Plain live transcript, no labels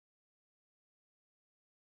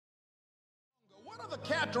What are the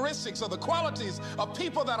characteristics or the qualities of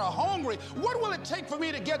people that are hungry? What will it take for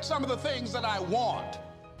me to get some of the things that I want?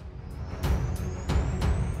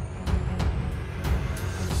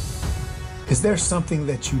 Is there something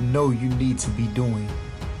that you know you need to be doing?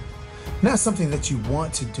 Not something that you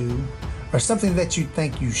want to do or something that you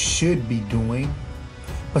think you should be doing,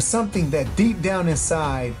 but something that deep down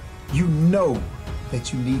inside you know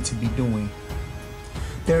that you need to be doing.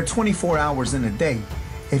 There are 24 hours in a day.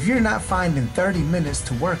 If you're not finding 30 minutes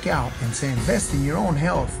to work out and to invest in your own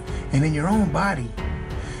health and in your own body,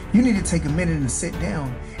 you need to take a minute and sit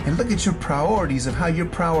down and look at your priorities of how you're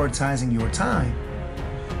prioritizing your time.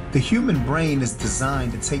 The human brain is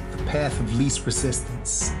designed to take the path of least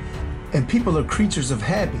resistance, and people are creatures of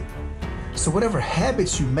habit. So whatever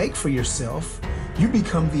habits you make for yourself, you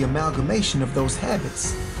become the amalgamation of those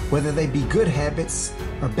habits, whether they be good habits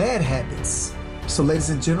or bad habits. So ladies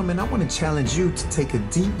and gentlemen, I want to challenge you to take a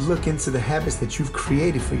deep look into the habits that you've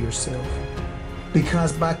created for yourself.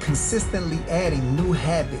 Because by consistently adding new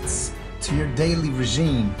habits to your daily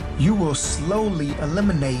regime, you will slowly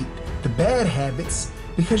eliminate the bad habits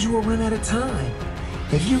because you will run out of time.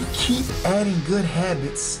 If you keep adding good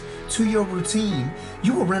habits to your routine,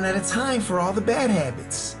 you will run out of time for all the bad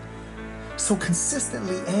habits. So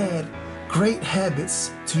consistently add great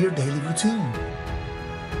habits to your daily routine.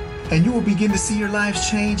 And you will begin to see your lives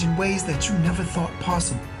change in ways that you never thought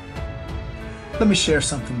possible. Let me share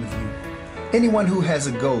something with you. Anyone who has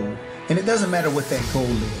a goal, and it doesn't matter what that goal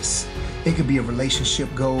is. It could be a relationship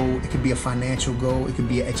goal, it could be a financial goal, it could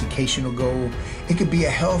be an educational goal, it could be a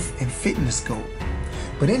health and fitness goal.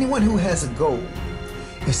 But anyone who has a goal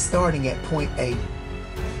is starting at point A.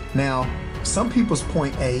 Now, some people's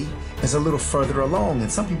point A is a little further along,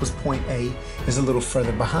 and some people's point A is a little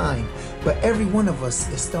further behind. But every one of us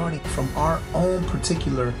is starting from our own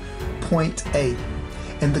particular point A.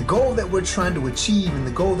 And the goal that we're trying to achieve and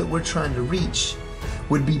the goal that we're trying to reach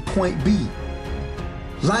would be point B.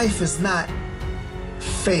 Life is not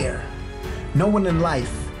fair. No one in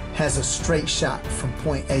life has a straight shot from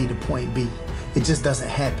point A to point B. It just doesn't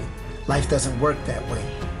happen. Life doesn't work that way.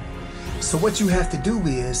 So what you have to do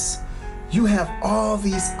is, you have all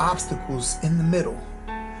these obstacles in the middle.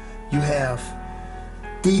 You have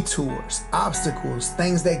detours, obstacles,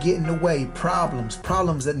 things that get in the way, problems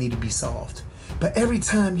that need to be solved. But every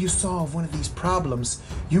time you solve one of these problems,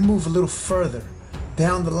 you move a little further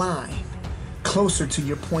down the line, closer to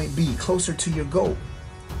your point B, closer to your goal.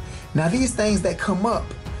 Now these things that come up,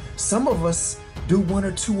 some of us do one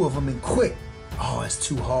or two of them and quit. Oh, it's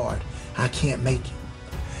too hard. I can't make it.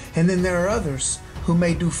 And then there are others who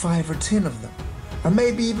may do 5 or 10 of them, or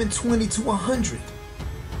maybe even 20 to 100.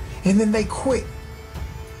 And then they quit.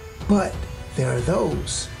 But there are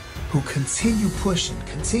those who continue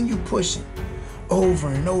pushing over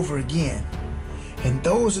and over again. And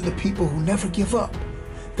those are the people who never give up,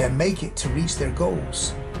 that make it to reach their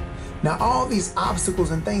goals. Now all these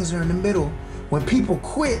obstacles and things are in the middle. When people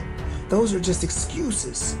quit, those are just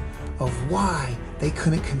excuses of why they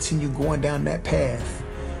couldn't continue going down that path.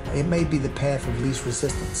 It may be the path of least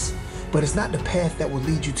resistance, but it's not the path that will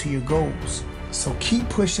lead you to your goals. So keep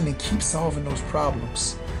pushing and keep solving those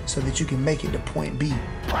problems so that you can make it to point B.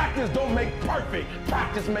 Practice don't make perfect.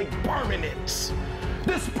 Practice make permanence.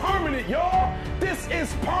 This permanent, y'all. This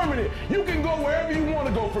is permanent. You can go wherever you want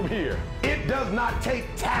to go from here. It does not take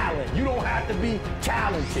talent. You don't have to be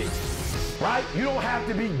talented, right? You don't have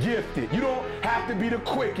to be gifted. You don't have to be the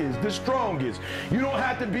quickest, the strongest. You don't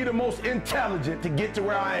have to be the most intelligent to get to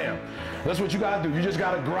where I am. That's what you gotta do. You just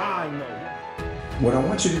gotta grind, though. What I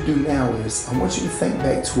want you to do now is, I want you to think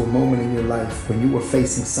back to a moment in your life when you were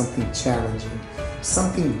facing something challenging,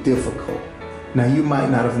 something difficult. Now you might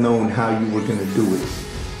not have known how you were gonna do it.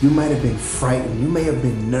 You might have been frightened, you may have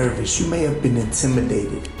been nervous, you may have been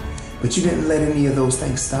intimidated, but you didn't let any of those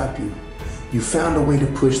things stop you. You found a way to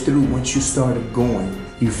push through once you started going.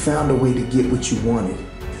 You found a way to get what you wanted.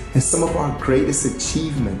 And some of our greatest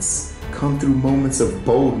achievements come through moments of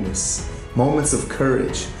boldness, moments of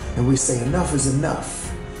courage, and we say enough is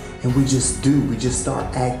enough. And we just do, we just start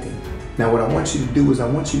acting. Now what I want you to do is I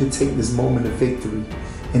want you to take this moment of victory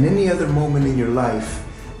and any other moment in your life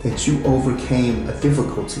that you overcame a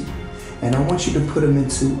difficulty, and I want you to put them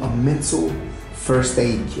into a mental first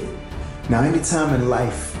aid kit. Now anytime in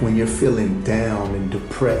life when you're feeling down and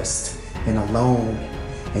depressed and alone,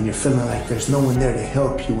 and you're feeling like there's no one there to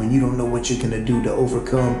help you and you don't know what you're gonna do to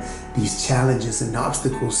overcome these challenges and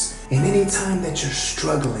obstacles, and anytime that you're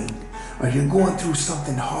struggling or you're going through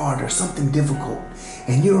something hard or something difficult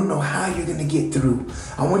and you don't know how you're gonna get through,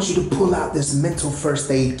 I want you to pull out this mental first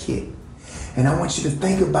aid kit. And I want you to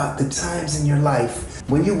think about the times in your life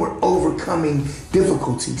when you were overcoming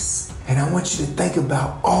difficulties. And I want you to think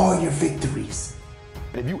about all your victories.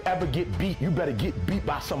 If you ever get beat, you better get beat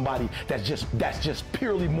by somebody that's just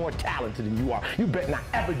purely more talented than you are. You better not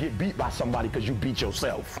ever get beat by somebody because you beat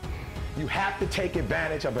yourself. You have to take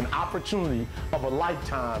advantage of an opportunity of a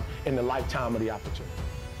lifetime in the lifetime of the opportunity.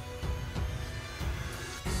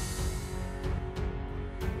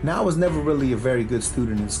 Now, I was never really a very good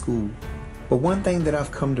student in school, but one thing that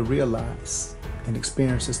I've come to realize, and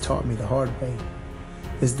experience has taught me the hard way,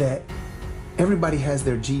 is that everybody has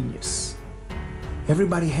their genius.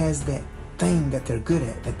 Everybody has that thing that they're good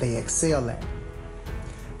at, that they excel at.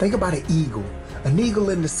 Think about an eagle. An eagle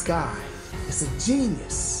in the sky is a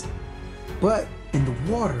genius. But in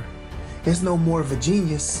the water, there's no more of a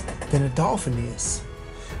genius than a dolphin is.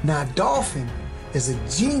 Now, a dolphin is a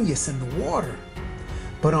genius in the water,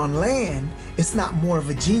 but on land, it's not more of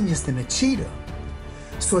a genius than a cheetah.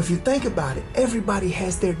 So if you think about it, everybody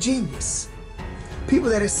has their genius. People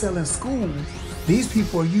that excel in school, these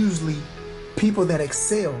people are usually people that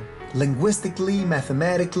excel linguistically,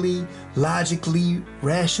 mathematically, logically,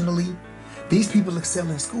 rationally. These people excel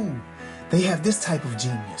in school. They have this type of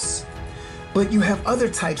genius. But you have other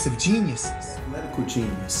types of geniuses. Athletic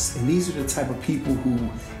genius, and these are the type of people who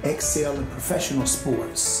excel in professional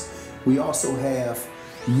sports. We also have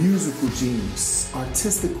musical genius,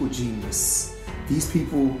 artistical genius. These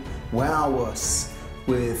people wow us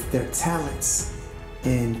with their talents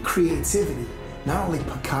and creativity. Not only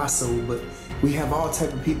Picasso, but we have all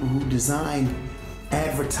type of people who design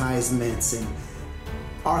advertisements and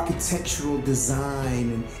architectural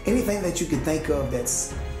design and anything that you can think of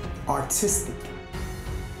that's artistic.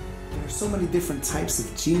 There are so many different types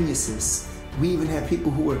of geniuses. We even have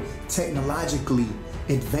people who are technologically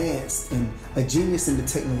advanced and a genius in the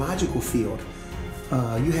technological field.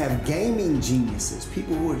 You have gaming geniuses,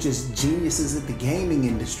 people who are just geniuses at the gaming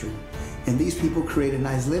industry. And these people create a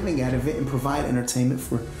nice living out of it and provide entertainment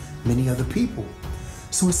for many other people.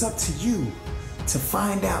 So it's up to you to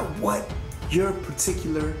find out what your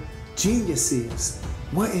particular genius is.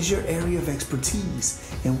 What is your area of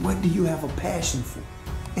expertise? And what do you have a passion for?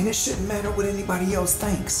 And it shouldn't matter what anybody else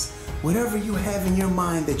thinks. Whatever you have in your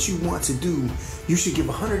mind that you want to do, you should give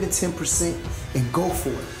 110% and go for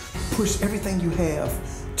it. Push everything you have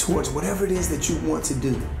towards whatever it is that you want to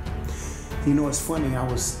do. You know, it's funny, I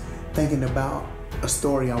was thinking about a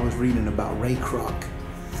story I was reading about Ray Kroc.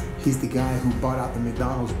 He's the guy who bought out the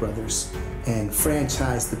McDonald's brothers and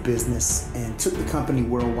franchised the business and took the company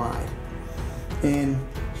worldwide. And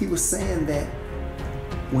he was saying that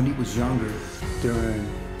when he was younger, during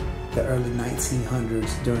the early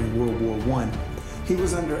 1900s, during World War I, he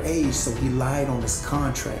was underage, so he lied on his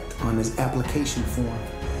contract, on his application form,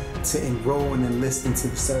 to enroll and enlist into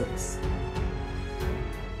the service.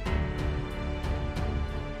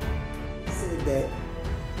 He said that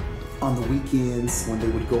on the weekends, when they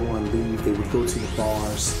would go on leave, they would go to the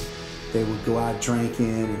bars, they would go out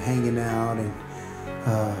drinking and hanging out and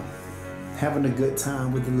having a good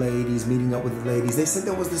time with the ladies, meeting up with the ladies. They said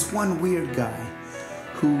there was this one weird guy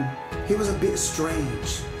who, he was a bit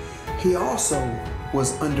strange. He also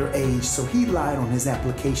was underage, so he lied on his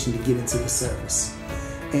application to get into the service.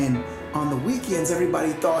 And on the weekends,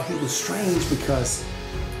 everybody thought he was strange because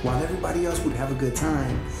while everybody else would have a good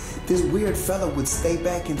time, this weird fella would stay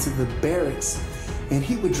back into the barracks and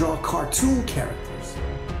he would draw cartoon characters.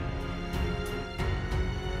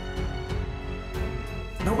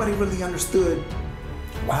 Nobody really understood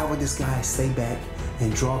why would this guy stay back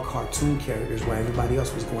and draw cartoon characters while everybody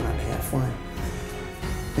else was going out to have fun.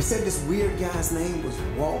 They said this weird guy's name was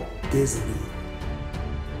Walt Disney.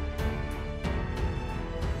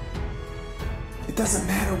 It doesn't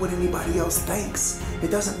matter what anybody else thinks. It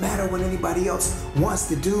doesn't matter what anybody else wants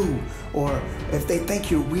to do, or if they think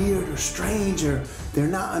you're weird or strange or they're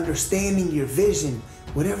not understanding your vision.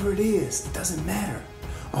 Whatever it is, it doesn't matter.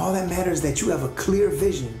 All that matters is that you have a clear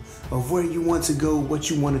vision of where you want to go, what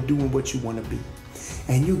you want to do, and what you want to be.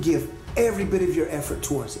 And you give every bit of your effort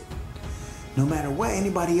towards it. No matter what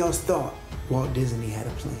anybody else thought, Walt Disney had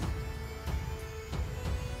a plan.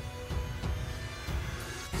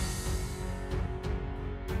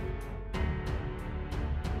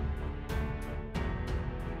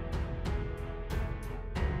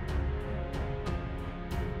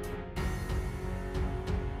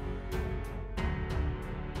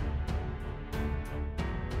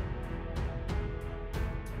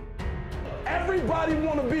 Everybody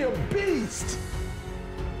want to be a beast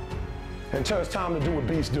until it's time to do what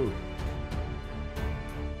beasts do.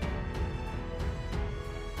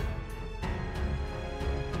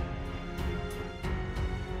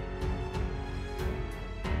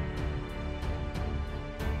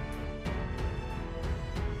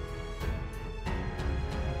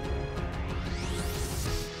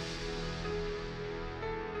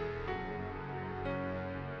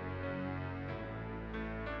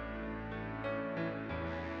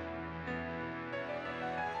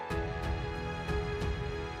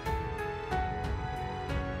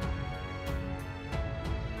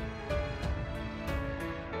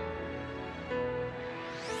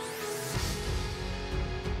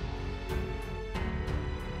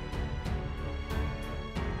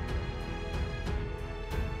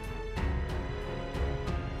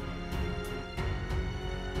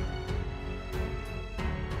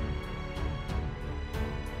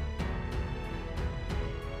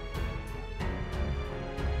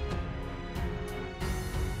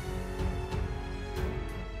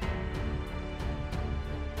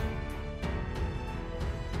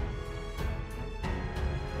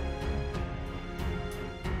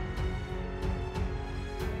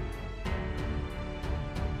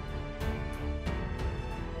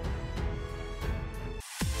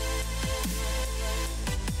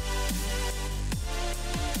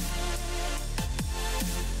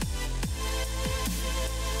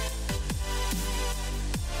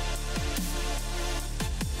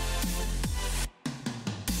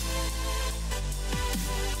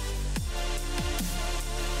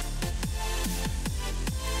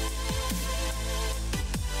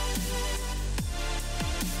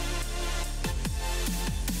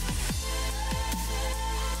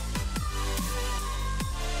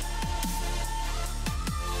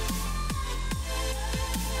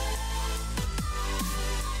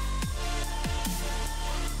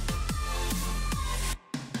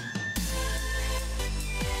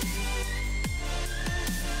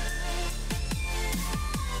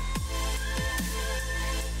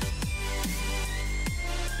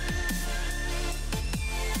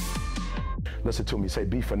 Listen to me. Say,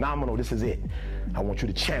 be phenomenal. This is it. I want you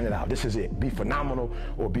to chant it out. This is it. Be phenomenal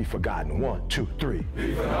or be forgotten. 1, 2, 3.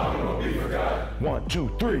 Be phenomenal or be forgotten. 1,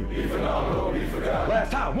 2, 3. Be phenomenal or be forgotten.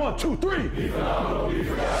 Last time. 1, 2, 3. Be phenomenal or be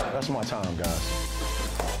forgotten. That's my time, guys.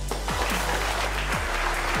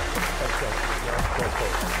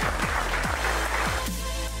 Let's go.